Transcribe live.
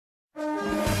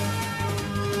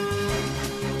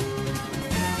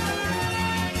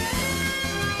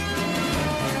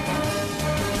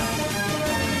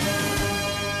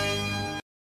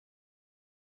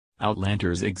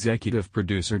Outlander's executive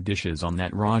producer dishes on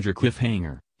that Roger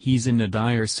cliffhanger. He's in a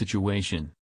dire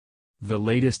situation. The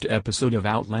latest episode of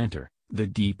Outlander, The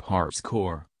Deep Heart's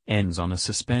Core, ends on a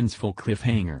suspenseful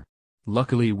cliffhanger.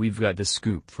 Luckily we've got the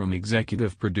scoop from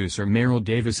executive producer Meryl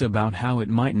Davis about how it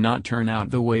might not turn out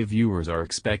the way viewers are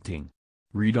expecting.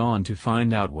 Read on to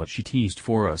find out what she teased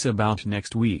for us about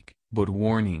next week, but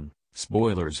warning,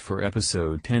 spoilers for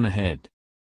episode 10 ahead.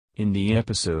 In the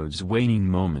episode's waning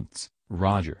moments,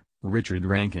 Roger, Richard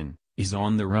Rankin, is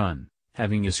on the run,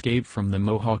 having escaped from the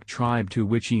Mohawk tribe to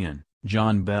which Ian,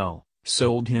 John Bell,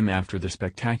 sold him after the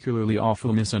spectacularly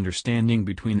awful misunderstanding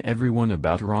between everyone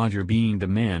about Roger being the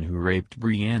man who raped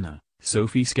Brianna,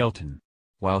 Sophie Skelton.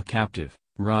 While captive,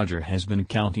 Roger has been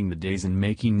counting the days and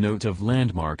making note of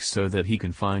landmarks so that he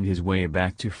can find his way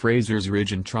back to Fraser's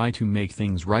Ridge and try to make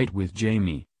things right with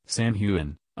Jamie, Sam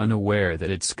Heughan, unaware that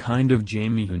it's kind of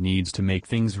Jamie who needs to make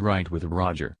things right with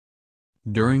Roger.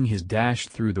 During his dash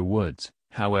through the woods,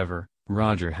 however,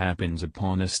 Roger happens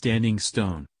upon a standing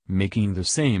stone, making the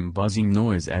same buzzing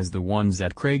noise as the ones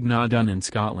at Craignadown in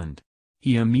Scotland.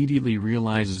 He immediately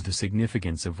realizes the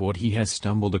significance of what he has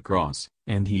stumbled across,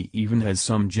 and he even has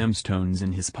some gemstones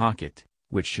in his pocket,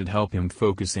 which should help him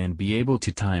focus and be able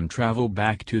to time travel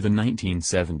back to the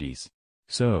 1970s.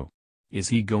 So, is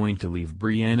he going to leave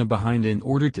Brianna behind in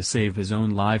order to save his own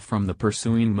life from the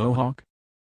pursuing Mohawk?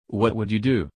 What would you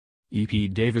do? E.P.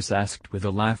 Davis asked with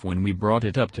a laugh when we brought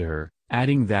it up to her,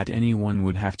 adding that anyone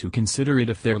would have to consider it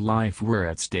if their life were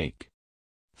at stake.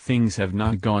 Things have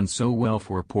not gone so well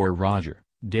for poor Roger,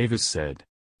 Davis said.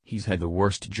 He's had the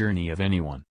worst journey of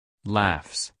anyone.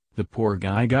 Laughs, the poor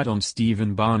guy got on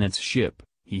Stephen Bonnet's ship,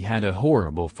 he had a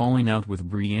horrible falling out with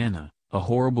Brianna, a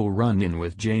horrible run-in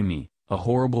with Jamie, a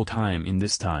horrible time in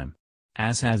this time.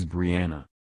 As has Brianna.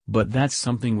 But that's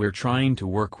something we're trying to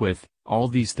work with, all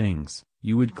these things.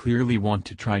 You would clearly want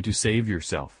to try to save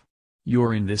yourself.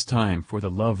 You're in this time for the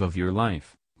love of your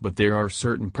life, but there are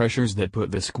certain pressures that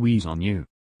put the squeeze on you.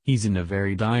 He's in a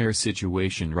very dire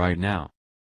situation right now.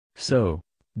 So,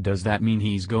 does that mean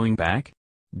he's going back?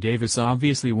 Davis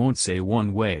obviously won't say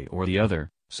one way or the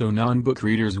other, so non-book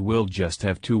readers will just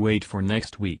have to wait for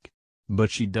next week.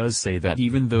 But she does say that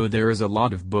even though there is a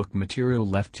lot of book material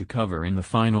left to cover in the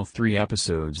final 3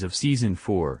 episodes of Season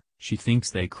 4, she thinks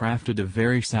they crafted a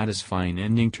very satisfying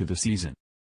ending to the season.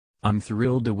 I'm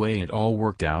thrilled the way it all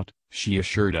worked out, she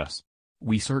assured us.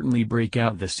 We certainly break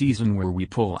out the season where we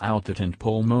pull out the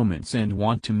tentpole moments and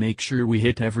want to make sure we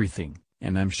hit everything,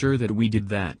 and I'm sure that we did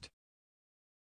that.